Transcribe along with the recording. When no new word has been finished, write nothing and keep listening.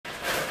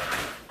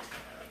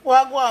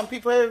Wagwan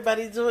people,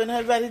 everybody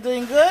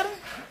doing good?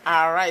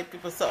 Alright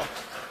people, so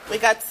we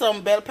got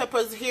some bell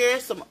peppers here,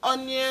 some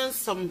onions,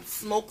 some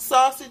smoked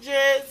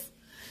sausages,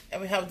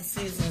 and we have the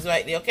seasons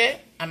right there,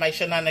 okay? And my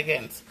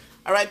shenanigans.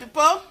 Alright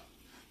people,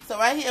 so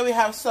right here we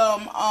have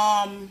some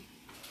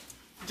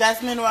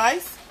jasmine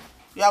rice.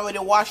 You already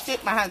washed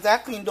it, my hands are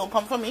clean, don't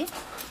come for me.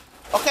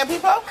 Okay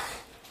people?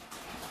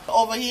 So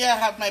over here I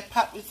have my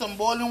pot with some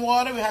boiling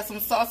water. We have some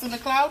sauce in the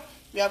cloud.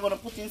 We are going to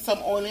put in some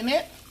oil in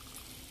it.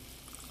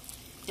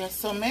 Yes,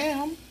 so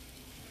ma'am.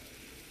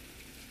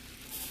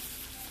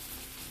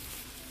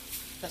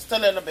 Just a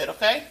little bit,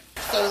 okay?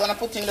 So we're going to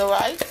put in the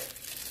rice.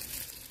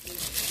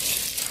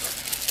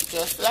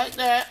 Just like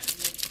that.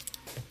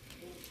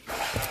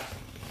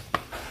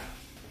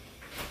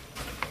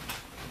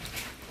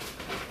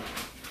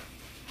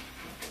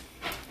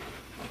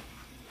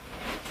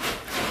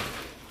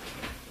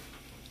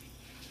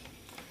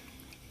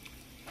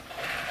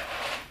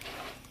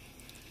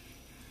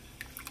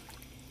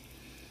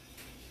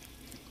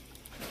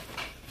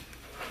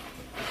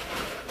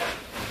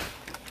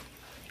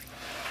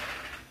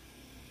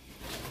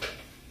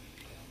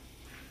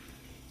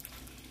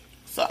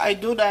 So I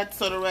do that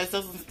so the rice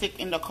doesn't stick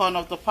in the corner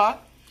of the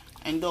pot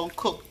and don't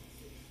cook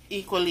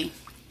equally.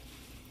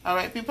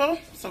 Alright people,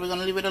 so we're going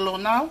to leave it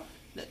alone now.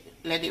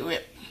 Let it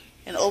rip.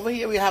 And over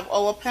here we have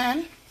our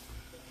pan.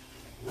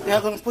 We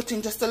are going to put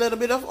in just a little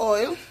bit of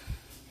oil.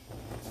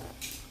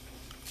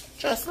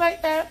 Just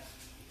like that.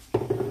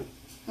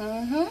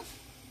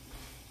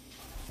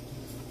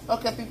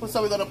 Okay people,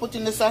 so we're going to put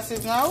in the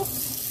sausage now.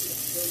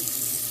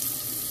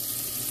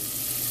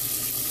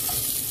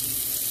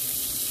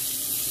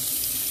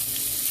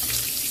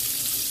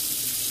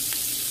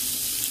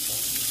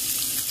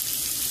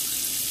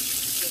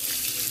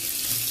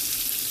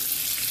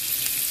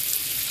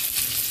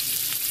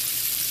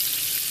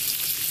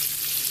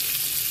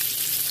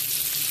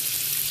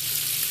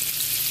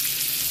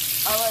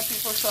 Alright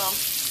people, so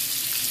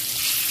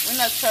we're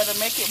not trying to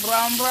make it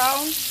brown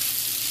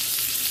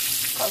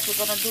because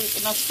we're going to do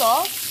it in a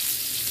sauce.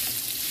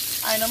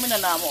 I know me no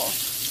more.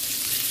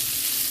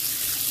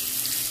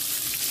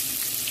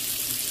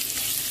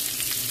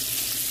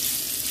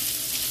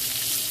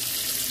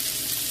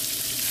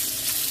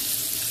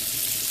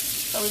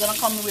 So we're going to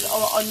come in with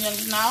our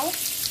onions now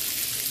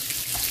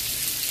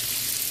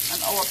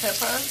and our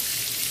peppers.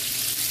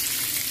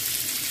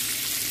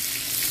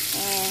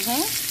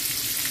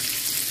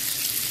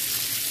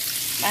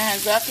 My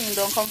hands are clean,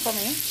 don't come for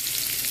me.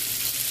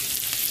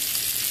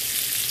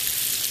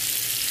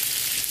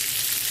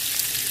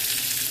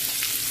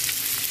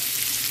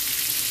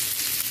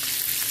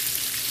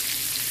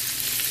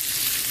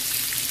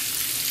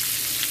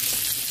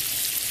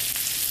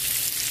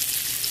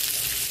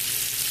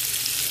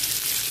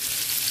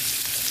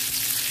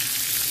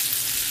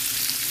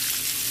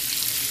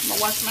 I'm going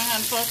to wash my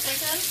hands for a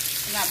second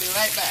and I'll be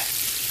right back.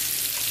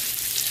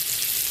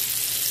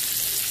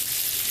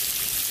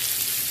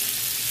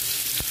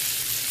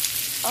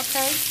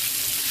 Okay,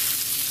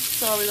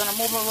 so we're going to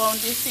move around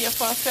this here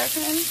for a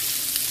second.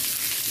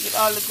 Get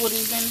all the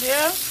goodies in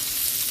there.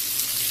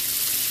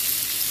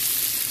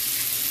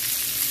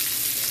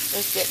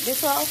 Let's get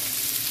this off.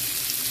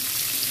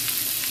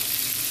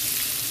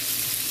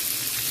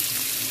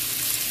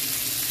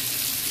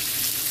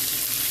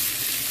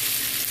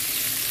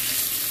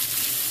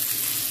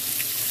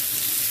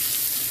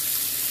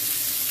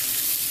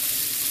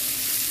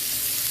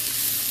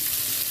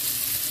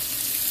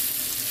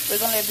 We're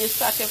going to let this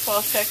saute for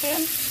a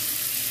second.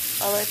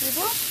 Alright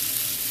people.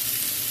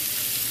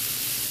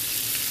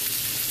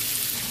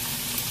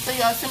 So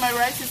you all see my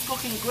rice is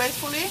cooking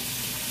gracefully.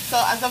 So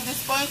as of this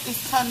point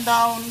it's turned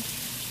down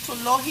to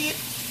low heat.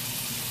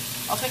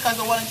 Okay, because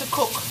I want it to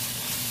cook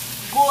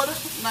good,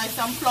 nice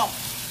and plump.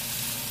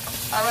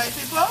 Alright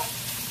people.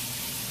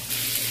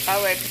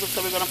 Alright people,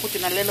 so we're going to put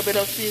in a little bit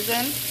of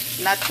season.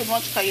 Not too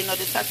much because you know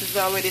the sausage is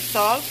already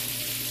salt.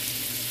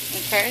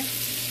 Okay.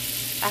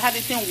 I had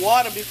it in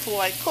water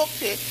before I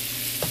cooked it,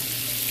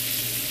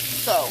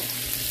 so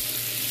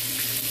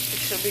it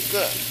should be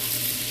good.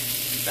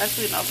 That's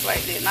enough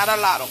right there. Not a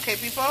lot, okay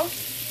people?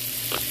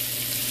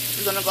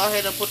 We're going to go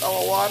ahead and put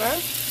our water.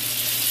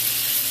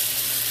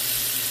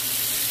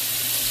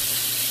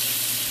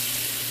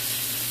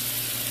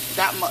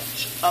 That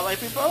much. Alright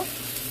people?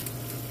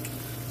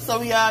 So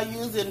we are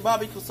using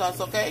barbecue sauce,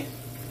 okay?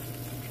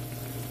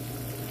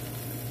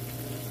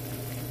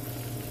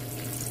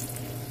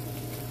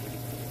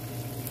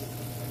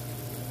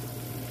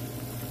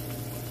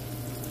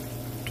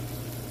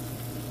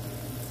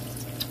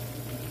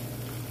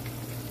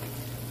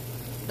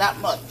 That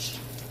much.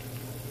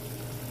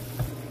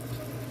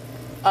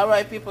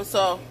 Alright people,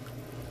 so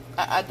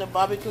I add the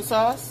barbecue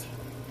sauce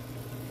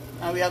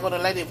and we are going to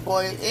let it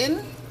boil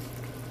in.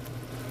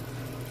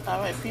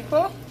 Alright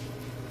people,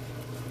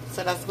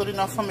 so that's good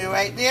enough for me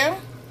right there.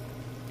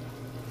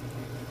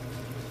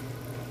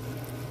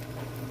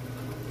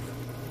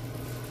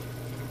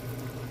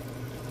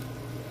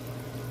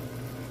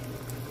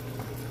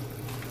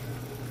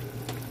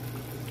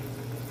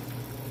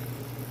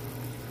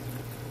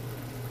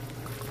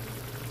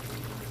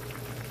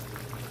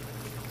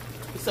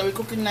 So we're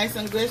cooking nice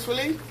and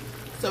gracefully.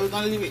 So we're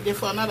gonna leave it there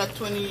for another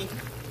 20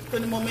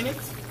 more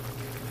minutes,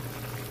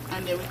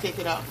 and then we take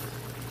it off.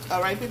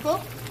 All right,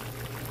 people.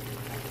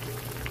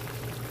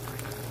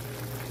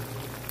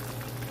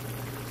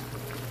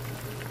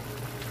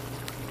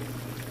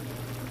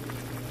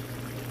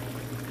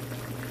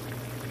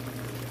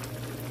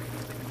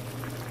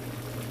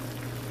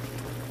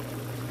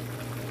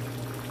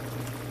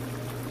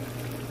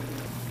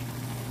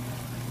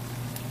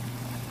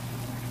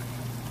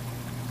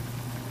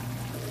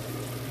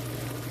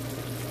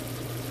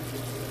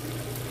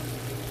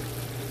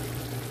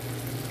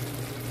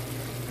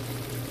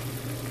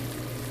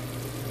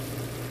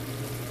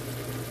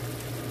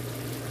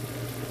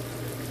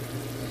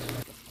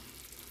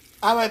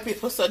 Alright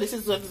people, so this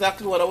is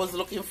exactly what I was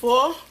looking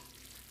for.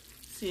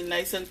 See,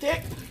 nice and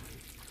thick.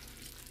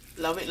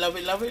 Love it, love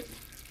it, love it.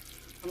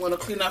 I'm going to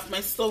clean off my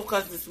stove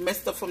because it's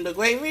messed up from the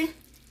gravy.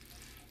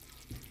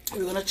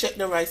 We're going to check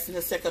the rice in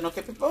a second,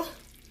 okay people?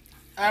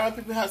 Alright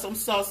people, have some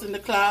sauce in the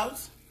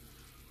clouds.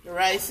 The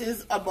rice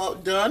is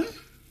about done.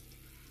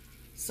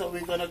 So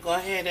we're going to go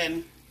ahead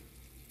and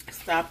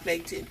start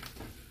plating.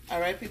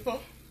 Alright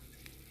people?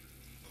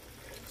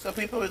 So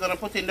people, we're going to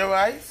put in the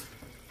rice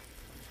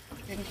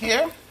in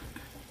here.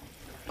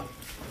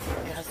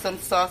 It has some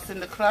sauce in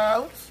the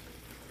clouds.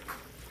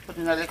 Put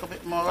in a little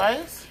bit more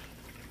rice.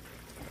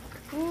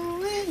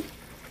 Ooh-wee.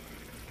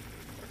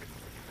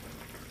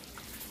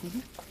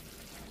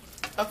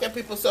 Okay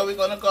people, so we're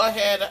gonna go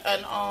ahead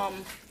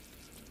and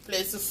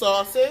place the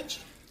sausage.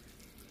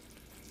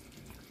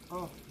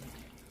 Oh.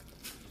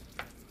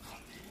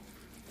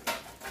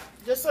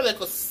 Just a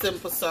little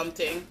simple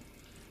something.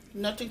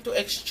 Nothing too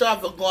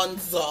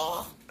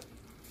extravaganza.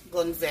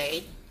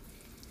 Gunsley.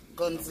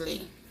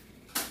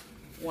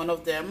 One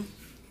of them.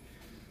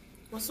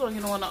 What's wrong?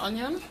 You don't want an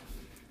onion?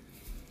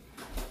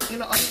 You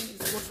know, onion is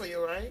good for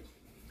you, right?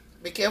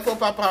 Be careful,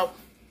 Papa.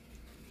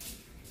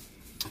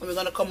 We're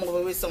gonna come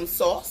over with some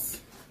sauce.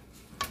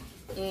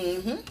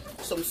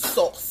 Some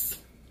sauce.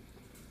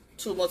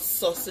 Too much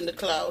sauce in the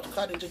cloud,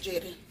 according to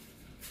JD.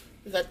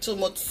 We got too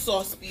much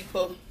sauce,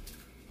 people.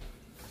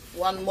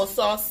 One more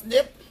sauce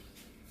dip.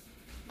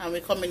 And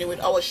we're coming in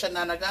with our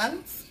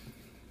shenanigans.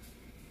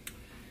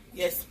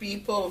 Yes,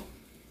 people.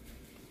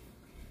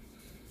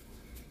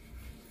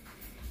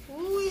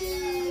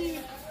 Whee.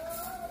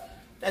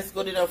 That's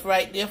good enough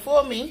right there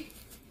for me.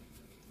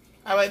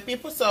 Alright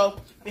people, so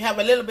we have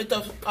a little bit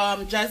of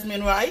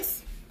jasmine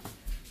rice.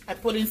 I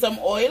put in some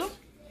oil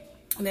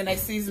and then I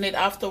season it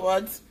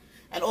afterwards.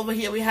 And over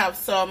here we have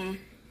some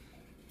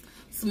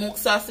smoked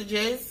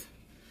sausages.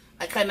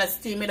 I kind of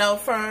steam it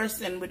out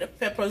first, and with the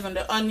peppers and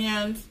the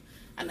onions,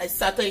 and I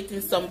saute it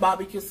in some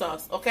barbecue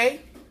sauce,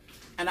 okay?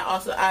 And I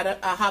also add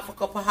a half a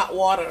cup of hot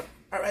water.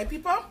 Alright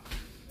people,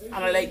 I'm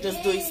gonna like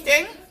just do its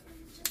thing.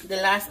 The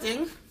last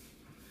thing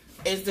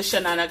is the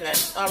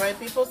shenanigans. Alright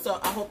people, so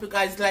I hope you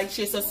guys like,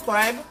 share,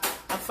 subscribe,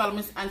 and follow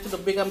me on to the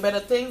bigger and better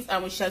things,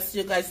 and we shall see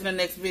you guys in the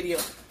next video.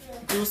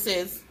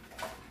 Deuces.